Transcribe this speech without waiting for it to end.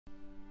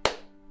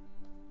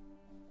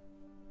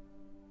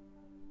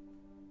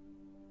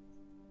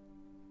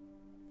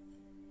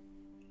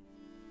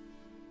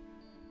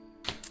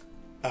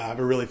I have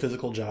a really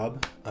physical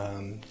job.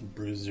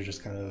 Bruises are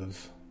just kind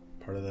of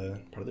part of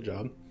the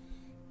job.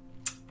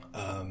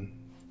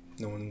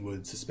 No one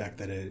would suspect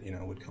that it,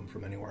 would come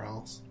from anywhere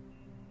else.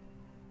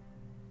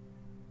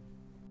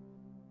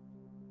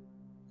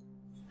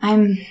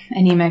 I'm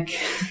anemic.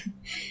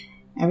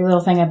 Every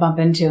little thing I bump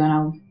into, and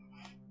I'll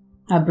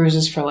have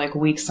bruises for like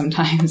weeks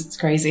sometimes. It's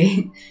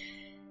crazy.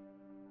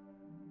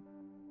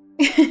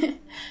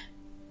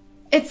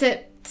 It's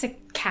a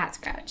cat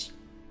scratch.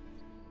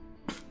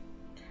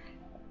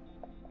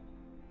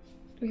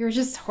 We were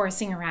just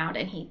horsing around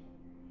and he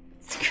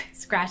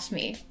scratched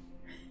me.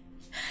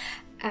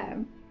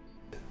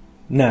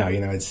 No,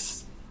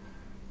 it's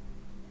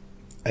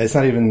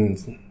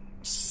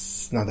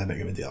not that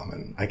big of a deal.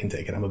 I can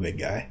take it. I'm a big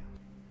guy.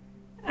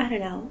 I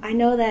don't know. I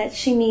know that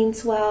she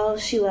means well,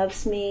 she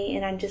loves me,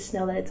 and I just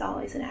know that it's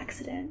always an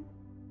accident.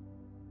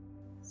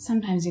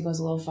 Sometimes he goes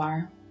a little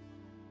far.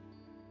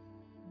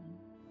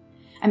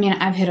 I mean,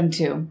 I've hit him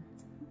too,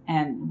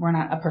 and we're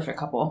not a perfect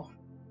couple.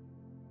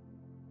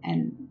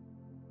 And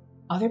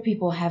other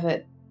people have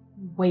it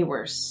way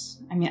worse.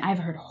 I mean, I've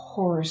heard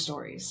horror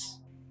stories.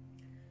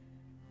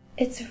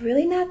 It's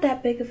really not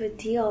that big of a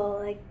deal.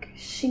 Like,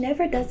 she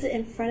never does it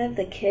in front of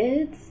the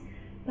kids,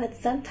 but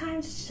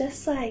sometimes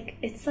it's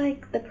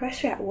like the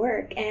pressure at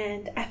work,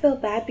 and I feel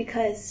bad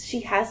because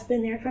she has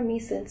been there for me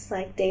since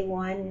like day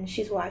one, and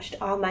she's watched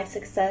all my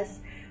success,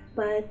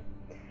 but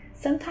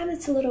sometimes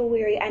it's a little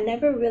weary. I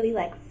never really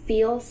like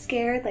feel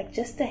scared, like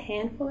just a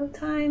handful of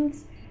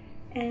times,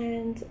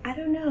 and I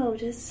don't know,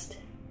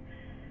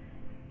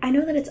 I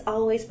know that it's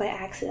always by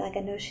accident. Like, I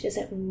know she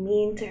doesn't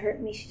mean to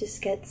hurt me. She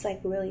just gets like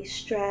really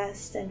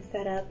stressed and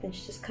fed up, and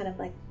she just kind of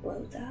like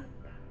blows up.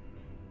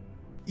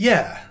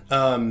 Yeah.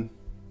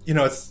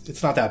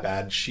 It's not that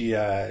bad. She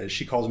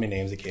calls me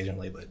names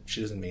occasionally, but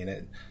she doesn't mean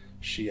it.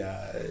 She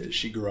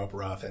grew up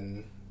rough,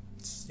 and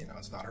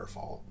it's not her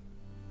fault.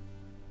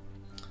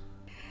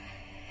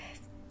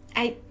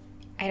 I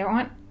don't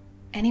want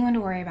anyone to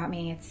worry about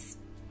me.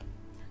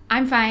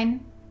 I'm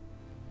fine.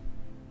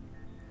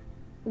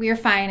 We're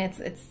fine.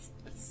 It's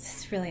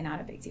really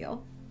not a big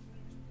deal.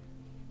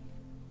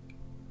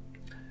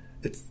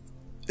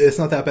 It's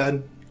not that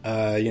bad.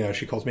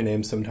 She calls me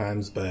names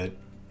sometimes, but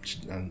she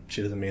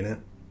doesn't mean it.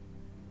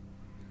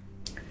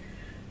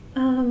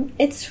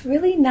 It's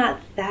really not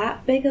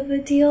that big of a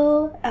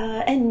deal.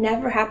 It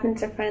never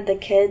happens in front of the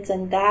kids,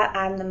 and that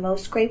I'm the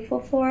most grateful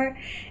for.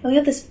 And we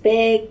have this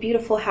big,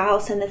 beautiful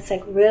house, and it's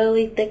like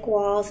really thick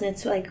walls, and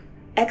it's like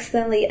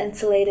excellently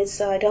insulated,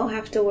 so I don't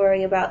have to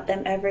worry about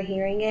them ever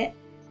hearing it.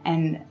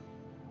 And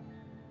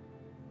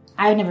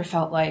I never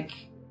felt like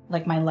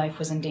my life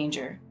was in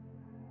danger.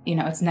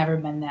 It's never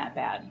been that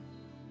bad.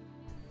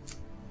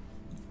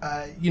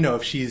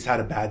 If she's had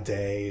a bad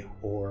day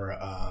or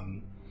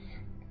had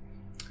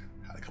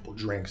a couple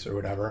drinks or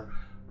whatever,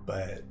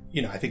 but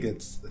I think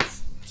it's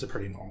a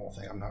pretty normal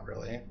thing. I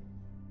think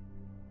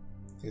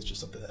it's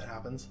just something that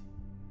happens.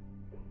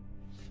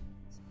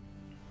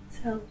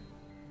 So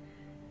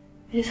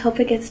I just hope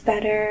it gets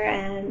better,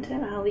 and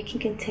we can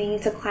continue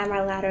to climb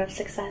our ladder of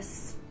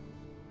success.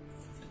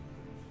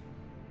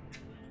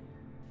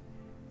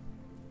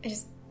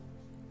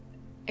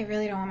 I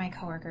really don't want my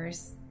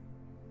coworkers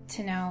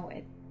to know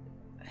it.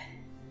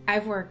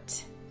 I've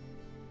worked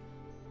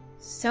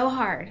so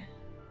hard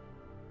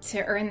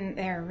to earn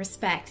their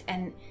respect,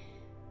 and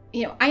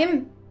I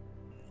am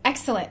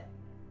excellent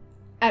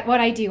at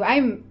what I do.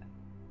 I'm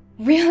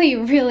really,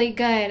 really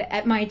good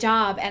at my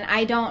job, and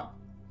I don't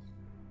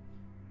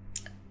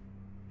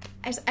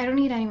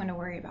need anyone to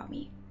worry about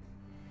me.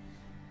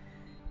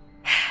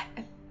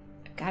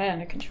 I've got it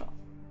under control.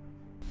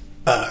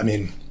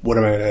 What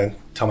am I going to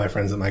tell my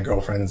friends that my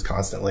girlfriend's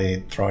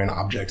constantly throwing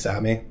objects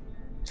at me?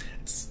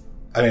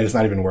 It's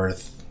not even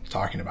worth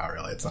talking about,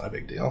 really. It's not a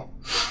big deal.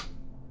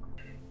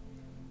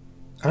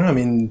 I don't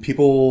know,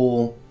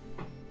 people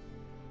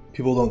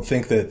don't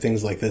think that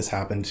things like this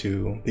happen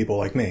to people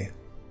like me.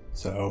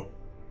 So,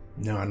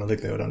 no, I don't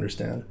think they would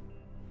understand.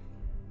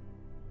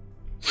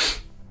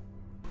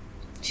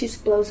 She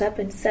just blows up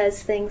and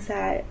says things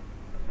that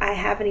I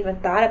haven't even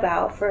thought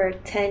about for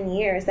 10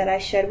 years that I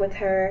shared with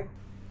her.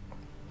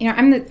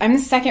 I'm the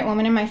second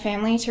woman in my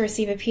family to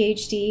receive a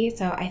PhD,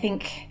 so I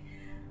think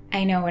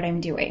I know what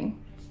I'm doing.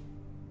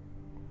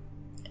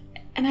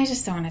 And I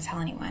just don't want to tell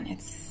anyone.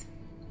 It's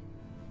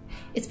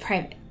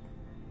private.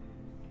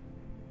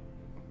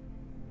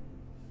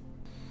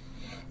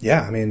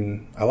 Yeah,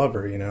 I love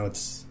her,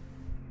 it's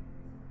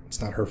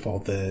not her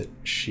fault that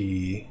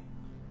she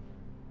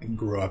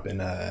grew up in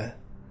a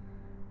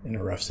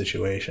rough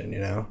situation,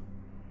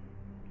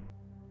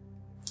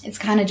 It's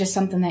kind of just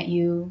something that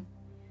you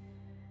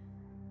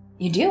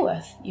deal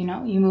with, you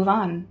move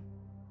on.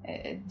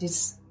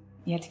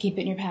 You have to keep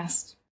it in your past.